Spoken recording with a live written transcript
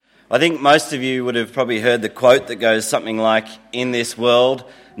I think most of you would have probably heard the quote that goes something like, "In this world,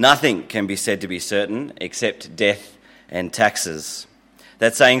 nothing can be said to be certain except death and taxes."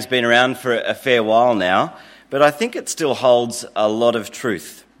 That saying's been around for a fair while now, but I think it still holds a lot of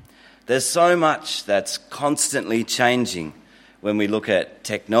truth. There's so much that's constantly changing when we look at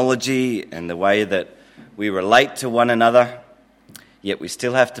technology and the way that we relate to one another, yet we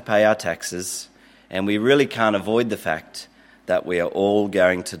still have to pay our taxes, and we really can't avoid the fact that we are all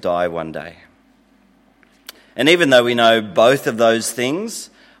going to die one day. And even though we know both of those things,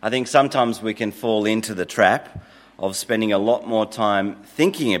 I think sometimes we can fall into the trap of spending a lot more time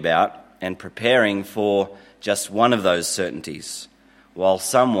thinking about and preparing for just one of those certainties, while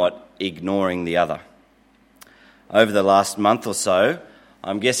somewhat ignoring the other. Over the last month or so,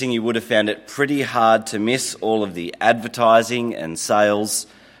 I'm guessing you would have found it pretty hard to miss all of the advertising and sales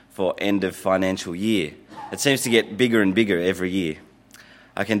for end of financial year. It seems to get bigger and bigger every year.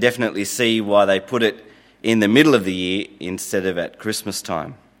 I can definitely see why they put it in the middle of the year instead of at Christmas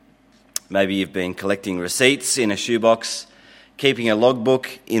time. Maybe you've been collecting receipts in a shoebox, keeping a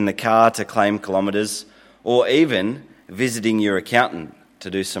logbook in the car to claim kilometres, or even visiting your accountant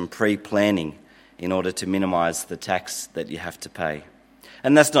to do some pre-planning in order to minimise the tax that you have to pay.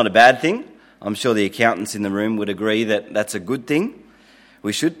 And that's not a bad thing. I'm sure the accountants in the room would agree that that's a good thing.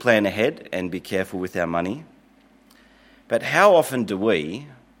 We should plan ahead and be careful with our money. But how often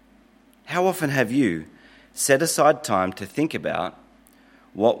have you set aside time to think about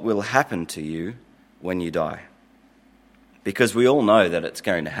what will happen to you when you die? Because we all know that it's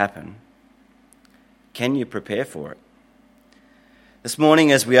going to happen. Can you prepare for it? This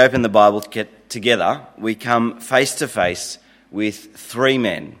morning, as we open the Bible together, we come face to face with three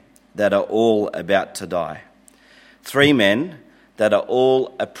men that are all about to die. Three men that are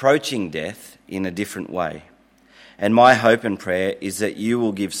all approaching death in a different way. And my hope and prayer is that you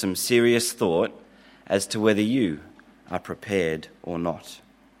will give some serious thought as to whether you are prepared or not.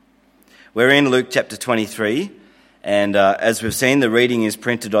 We're in Luke chapter 23, and as we've seen, the reading is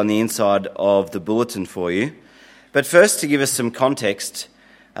printed on the inside of the bulletin for you. But first, to give us some context,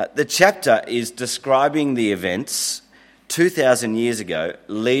 the chapter is describing the events 2,000 years ago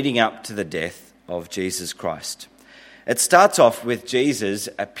leading up to the death of Jesus Christ. It starts off with Jesus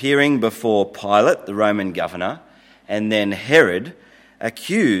appearing before Pilate, the Roman governor, and then Herod,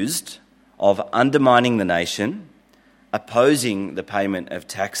 accused of undermining the nation, opposing the payment of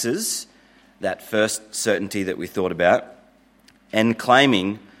taxes, that first certainty that we thought about, and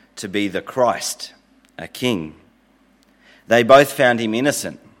claiming to be the Christ, a king. They both found him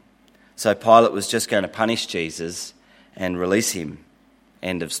innocent, so Pilate was just going to punish Jesus and release him.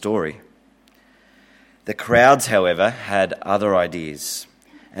 End of story. The crowds, however, had other ideas,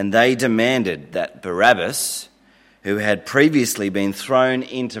 and they demanded that Barabbas, who had previously been thrown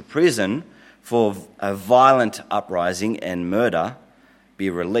into prison for a violent uprising and murder, be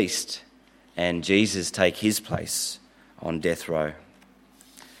released, and Jesus take his place on death row.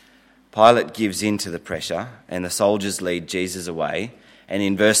 Pilate gives in to the pressure, and the soldiers lead Jesus away, and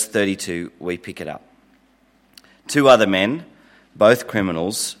in verse 32 we pick it up. Two other men, both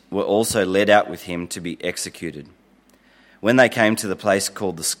criminals, were also led out with him to be executed. When they came to the place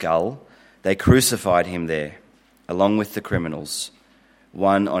called the Skull, they crucified him there, along with the criminals,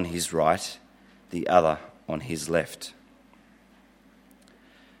 one on his right, the other on his left.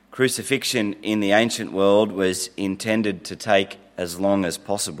 Crucifixion in the ancient world was intended to take as long as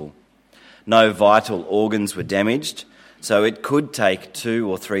possible. No vital organs were damaged, so it could take 2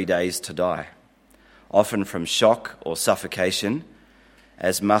 or 3 days to die, often from shock or suffocation,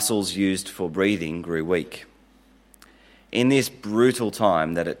 as muscles used for breathing grew weak. In this brutal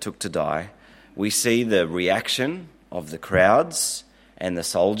time that it took to die, we see the reaction of the crowds and the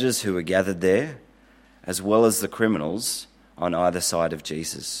soldiers who were gathered there, as well as the criminals on either side of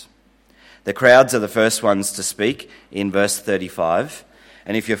Jesus. The crowds are the first ones to speak in verse 35,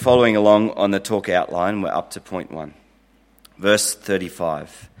 and if you're following along on the talk outline, we're up to point 1. Verse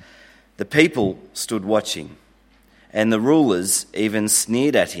 35. The people stood watching, and the rulers even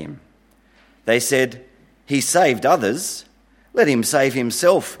sneered at him. They said, "He saved others. Let him save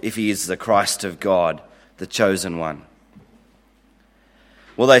himself if he is the Christ of God, the chosen one."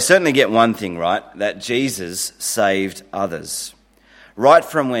 Well, they certainly get one thing right, that Jesus saved others. Right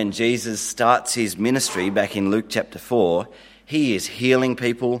from when Jesus starts his ministry back in Luke chapter 4, he is healing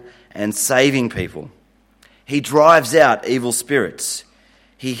people and saving people. He drives out evil spirits.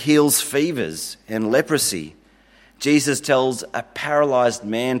 He heals fevers and leprosy. Jesus tells a paralyzed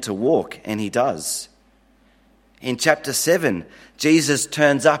man to walk, and he does. In chapter 7, Jesus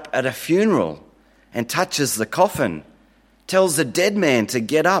turns up at a funeral and touches the coffin, tells a dead man to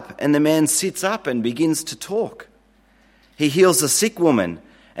get up, and the man sits up and begins to talk. He heals a sick woman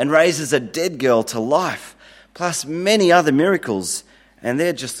and raises a dead girl to life, plus many other miracles, and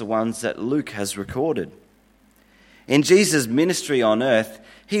they're just the ones that Luke has recorded. In Jesus' ministry on earth,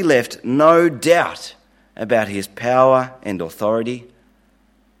 he left no doubt about his power and authority.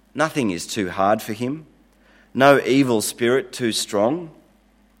 Nothing is too hard for him, no evil spirit too strong.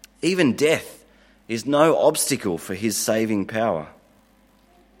 Even death is no obstacle for his saving power.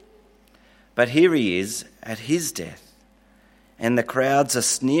 But here he is at his death, and the crowds are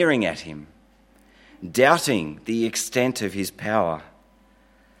sneering at him, doubting the extent of his power.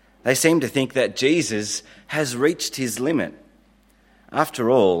 They seem to think that Jesus has reached his limit. After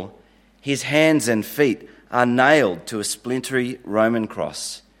all, his hands and feet are nailed to a splintery Roman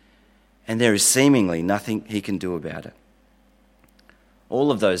cross, and there is seemingly nothing he can do about it. All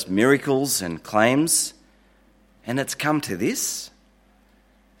of those miracles and claims, and it's come to this?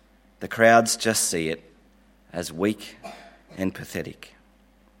 The crowds just see it as weak and pathetic.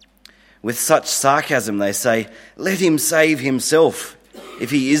 With such sarcasm they say, "Let him save himself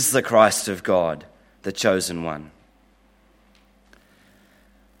if he is the Christ of God, the chosen one."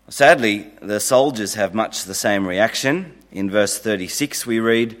 Sadly, the soldiers have much the same reaction. In verse 36 we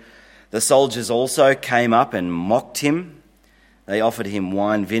read, "The soldiers also came up and mocked him. They offered him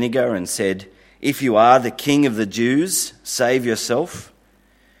wine vinegar and said, 'If you are the king of the Jews, save yourself.'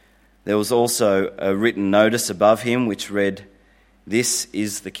 There was also a written notice above him which read, 'This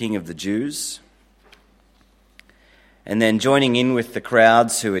is the King of the Jews.'" And then joining in with the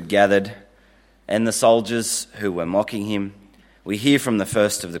crowds who had gathered and the soldiers who were mocking him, we hear from the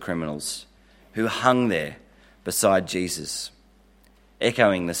first of the criminals who hung there beside Jesus,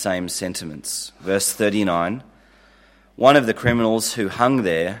 echoing the same sentiments. Verse 39, one of the criminals who hung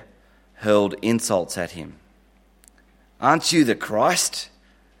there hurled insults at him. "Aren't you the Christ?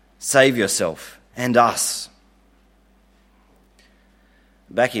 Save yourself and us."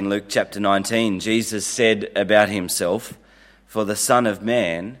 Back in Luke chapter 19, Jesus said about himself, "For the Son of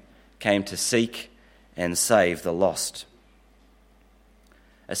Man came to seek and save the lost."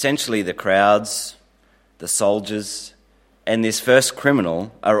 Essentially, the crowds, the soldiers, and this first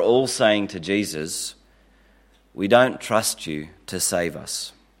criminal are all saying to Jesus, "We don't trust you to save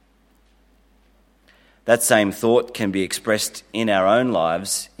us." That same thought can be expressed in our own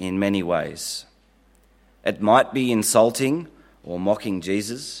lives in many ways. It might be insulting or mocking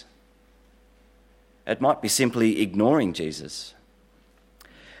Jesus. It might be simply ignoring Jesus.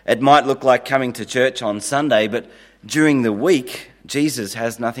 It might look like coming to church on Sunday, but during the week, Jesus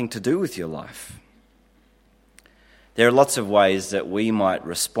has nothing to do with your life. There are lots of ways that we might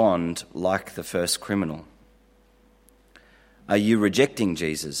respond like the first criminal. Are you rejecting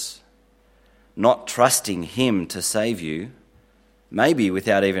Jesus? Not trusting him to save you, maybe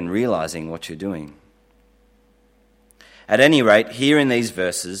without even realizing what you're doing? At any rate, here in these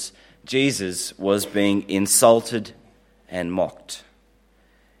verses, Jesus was being insulted and mocked,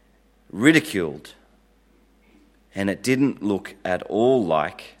 ridiculed, and it didn't look at all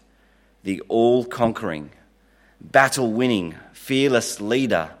like the all-conquering, battle-winning, fearless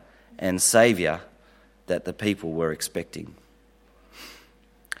leader and saviour that the people were expecting.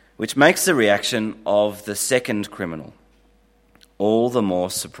 Which makes the reaction of the second criminal all the more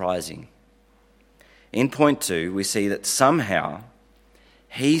surprising. In point 2, we see that somehow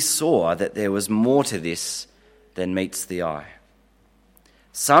he saw that there was more to this than meets the eye.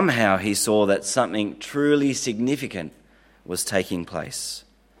 Somehow he saw that something truly significant was taking place.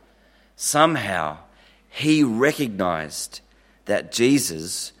 Somehow he recognized that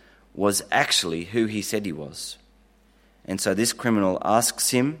Jesus was actually who he said he was. And so this criminal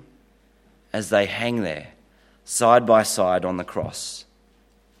asks him, as they hang there, side by side on the cross,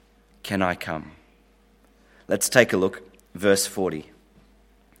 "Can I come?" Let's take a look, verse 40.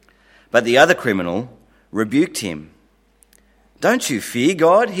 But the other criminal rebuked him. "Don't you fear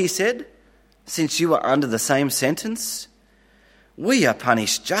God," he said, "since you are under the same sentence? We are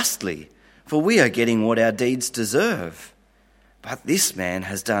punished justly, for we are getting what our deeds deserve. But this man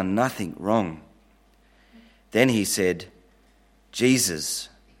has done nothing wrong." Then he said, "Jesus,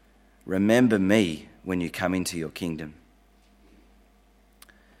 remember me when you come into your kingdom."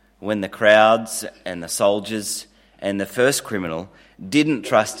 When the crowds and the soldiers and the first criminal didn't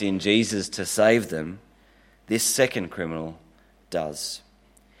trust in Jesus to save them, this second criminal does.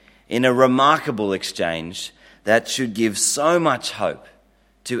 In a remarkable exchange that should give so much hope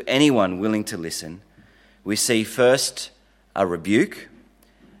to anyone willing to listen, we see first a rebuke,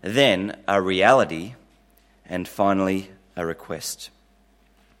 then a reality, and finally a request.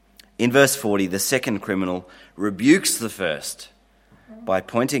 In verse 40, the second criminal rebukes the first by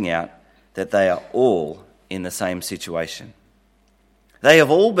pointing out that they are all in the same situation. They have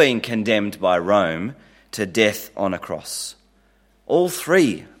all been condemned by Rome to death on a cross. All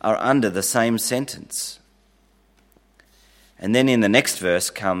three are under the same sentence. And then in the next verse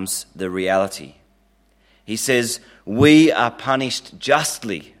comes the reality. He says, "We are punished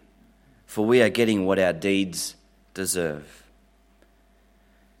justly, for we are getting what our deeds deserve."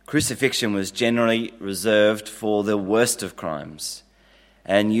 Crucifixion was generally reserved for the worst of crimes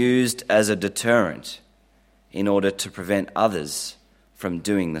and used as a deterrent in order to prevent others from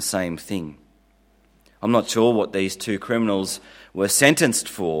doing the same thing. I'm not sure what these two criminals were sentenced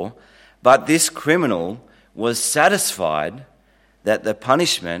for, but this criminal was satisfied that the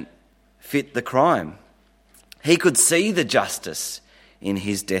punishment fit the crime. He could see the justice in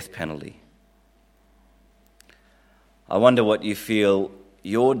his death penalty. I wonder what you feel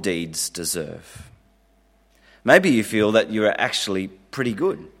your deeds deserve. Maybe you feel that you are actually pretty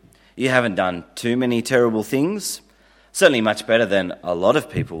good. You haven't done too many terrible things, certainly much better than a lot of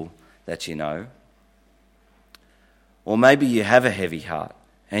people that you know. Or maybe you have a heavy heart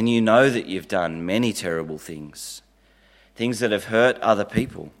and you know that you've done many terrible things, things that have hurt other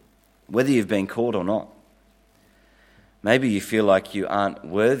people, whether you've been caught or not. Maybe you feel like you aren't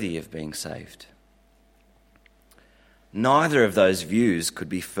worthy of being saved. Neither of those views could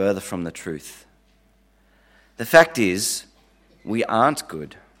be further from the truth. The fact is, we aren't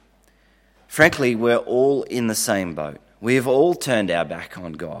good. Frankly, we're all in the same boat. We have all turned our back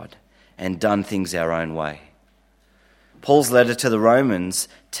on God and done things our own way. Paul's letter to the Romans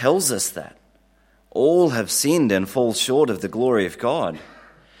tells us that. All have sinned and fall short of the glory of God.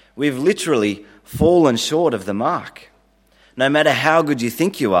 We've literally fallen short of the mark. No matter how good you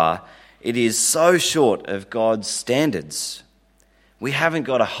think you are, it is so short of God's standards. We haven't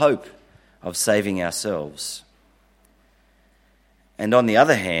got a hope of saving ourselves. And on the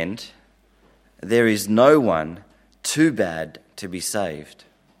other hand, there is no one too bad to be saved.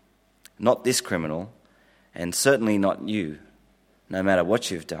 Not this criminal, and certainly not you, no matter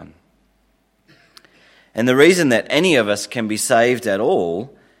what you've done. And the reason that any of us can be saved at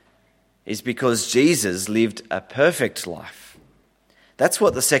all is because Jesus lived a perfect life. That's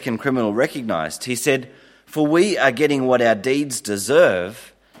what the second criminal recognized. He said, "For we are getting what our deeds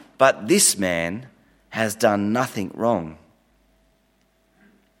deserve, but this man has done nothing wrong."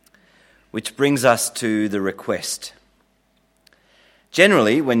 Which brings us to the request.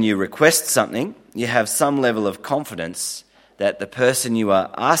 Generally, when you request something, you have some level of confidence that the person you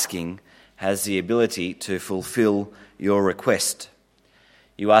are asking has the ability to fulfill your request.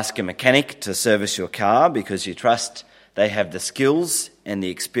 You ask a mechanic to service your car because you trust they have the skills and the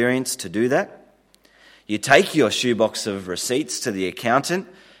experience to do that. You take your shoebox of receipts to the accountant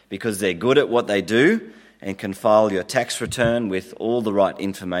because they're good at what they do and can file your tax return with all the right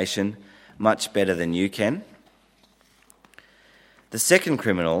information much better than you can. The second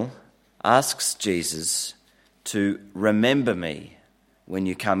criminal asks Jesus to remember me when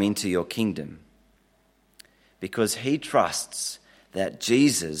you come into your kingdom, because he trusts that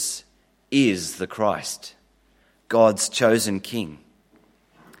Jesus is the Christ, God's chosen king,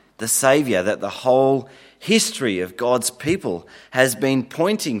 the Saviour that the whole history of God's people has been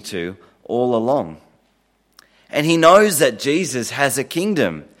pointing to all along. And he knows that Jesus has a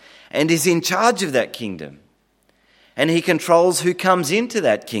kingdom and is in charge of that kingdom. And he controls who comes into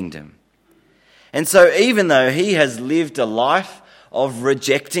that kingdom. And so even though he has lived a life of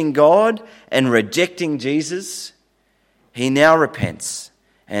rejecting God and rejecting Jesus, he now repents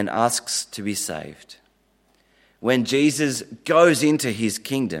and asks to be saved. When Jesus goes into his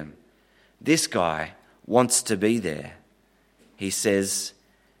kingdom, this guy wants to be there. He says,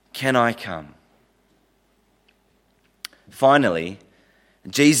 "Can I come?" Finally,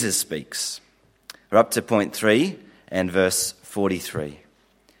 Jesus speaks. We're up to point 3 and verse 43.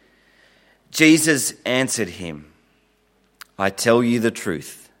 Jesus answered him, "I tell you the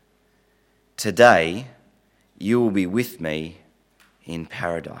truth. Today you will be with me in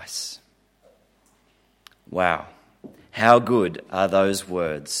paradise." Wow, how good are those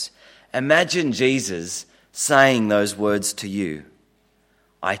words? Imagine Jesus saying those words to you.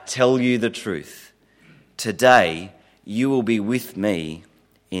 "I tell you the truth. Today you will be with me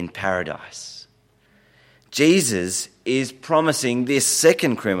in paradise." Jesus is promising this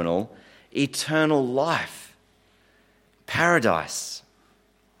second criminal eternal life, paradise.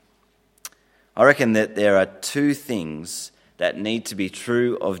 I reckon that there are two things that need to be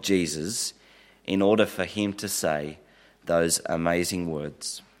true of Jesus in order for him to say those amazing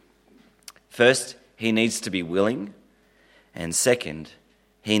words. First, he needs to be willing, and second,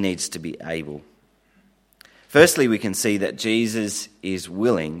 he needs to be able. Firstly, we can see that Jesus is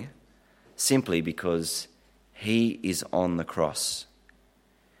willing simply because he is on the cross.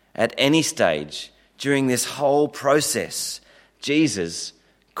 At any stage during this whole process, Jesus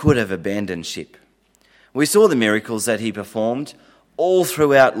could have abandoned ship. We saw the miracles that he performed all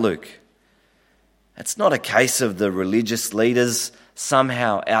throughout Luke. It's not a case of the religious leaders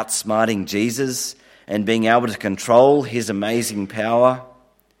somehow outsmarting Jesus and being able to control his amazing power.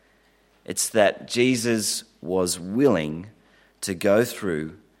 It's that Jesus was willing to go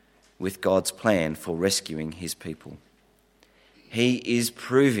through with God's plan for rescuing his people. He is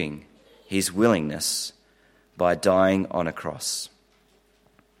proving his willingness by dying on a cross.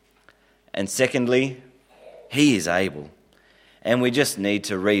 And secondly, he is able. And we just need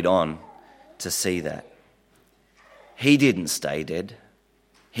to read on to see that. He didn't stay dead.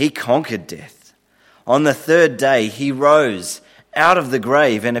 He conquered death. On the third day, he rose out of the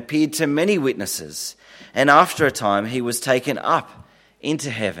grave and appeared to many witnesses. And after a time, he was taken up into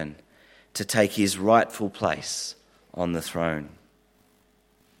heaven to take his rightful place on the throne.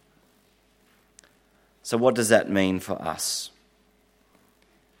 So what does that mean for us?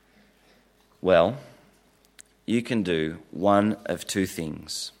 Well, you can do one of two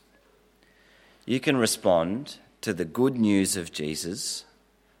things. You can respond to the good news of Jesus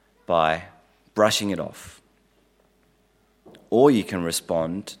by brushing it off. Or you can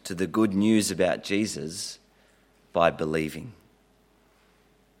respond to the good news about Jesus by believing.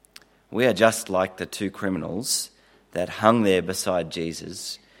 We are just like the two criminals that hung there beside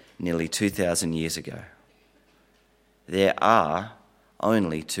Jesus nearly 2,000 years ago. There are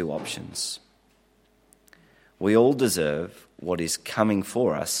only two options. We all deserve what is coming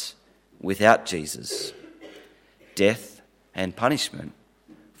for us without Jesus: death and punishment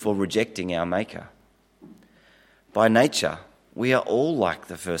for rejecting our Maker. By nature, we are all like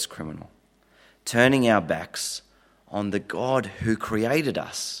the first criminal, turning our backs on the God who created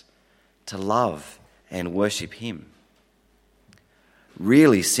us to love and worship him.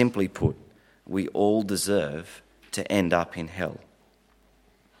 Really simply put, we all deserve to end up in hell.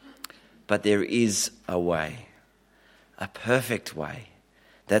 But there is a way, a perfect way,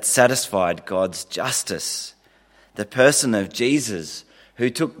 that satisfied God's justice. The person of Jesus, who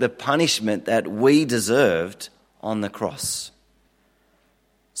took the punishment that we deserved on the cross,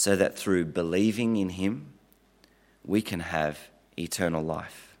 so that through believing in him, we can have eternal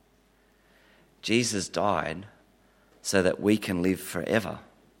life. Jesus died so that we can live forever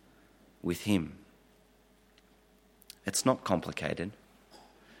with him. It's not complicated.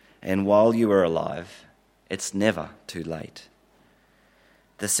 And while you are alive, it's never too late.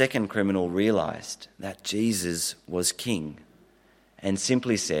 The second criminal realized that Jesus was king and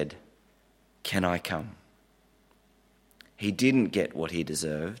simply said, "Can I come?" He didn't get what he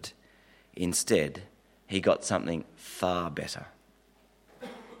deserved. Instead, he got something far better.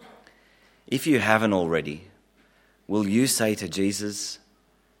 If you haven't already, will you say to Jesus,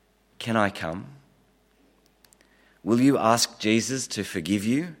 "Can I come?" Will you ask Jesus to forgive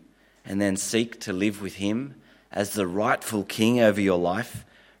you and then seek to live with him as the rightful king over your life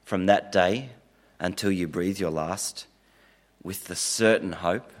from that day until you breathe your last, with the certain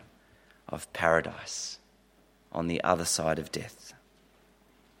hope of paradise on the other side of death?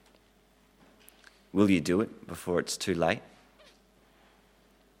 Will you do it before it's too late?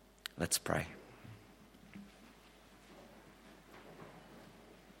 Let's pray.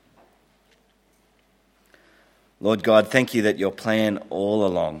 Lord God, thank you that your plan all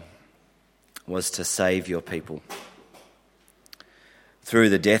along was to save your people. Through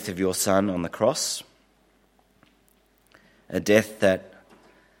the death of your Son on the cross, a death that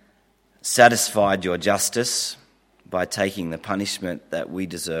satisfied your justice by taking the punishment that we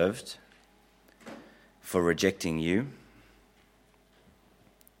deserved for rejecting you.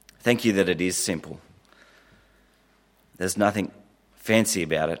 Thank you that it is simple. There's nothing fancy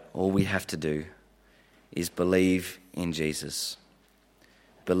about it. All we have to do is believe in Jesus,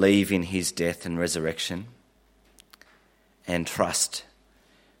 believe in his death and resurrection, and trust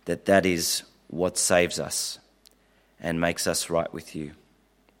that that is what saves us and makes us right with you.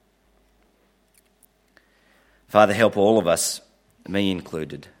 Father, help all of us, me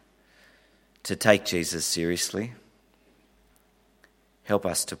included, to take Jesus seriously. Help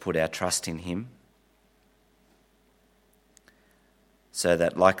us to put our trust in him so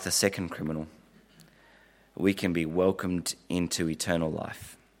that, like the second criminal, we can be welcomed into eternal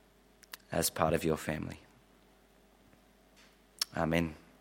life as part of your family. Amen.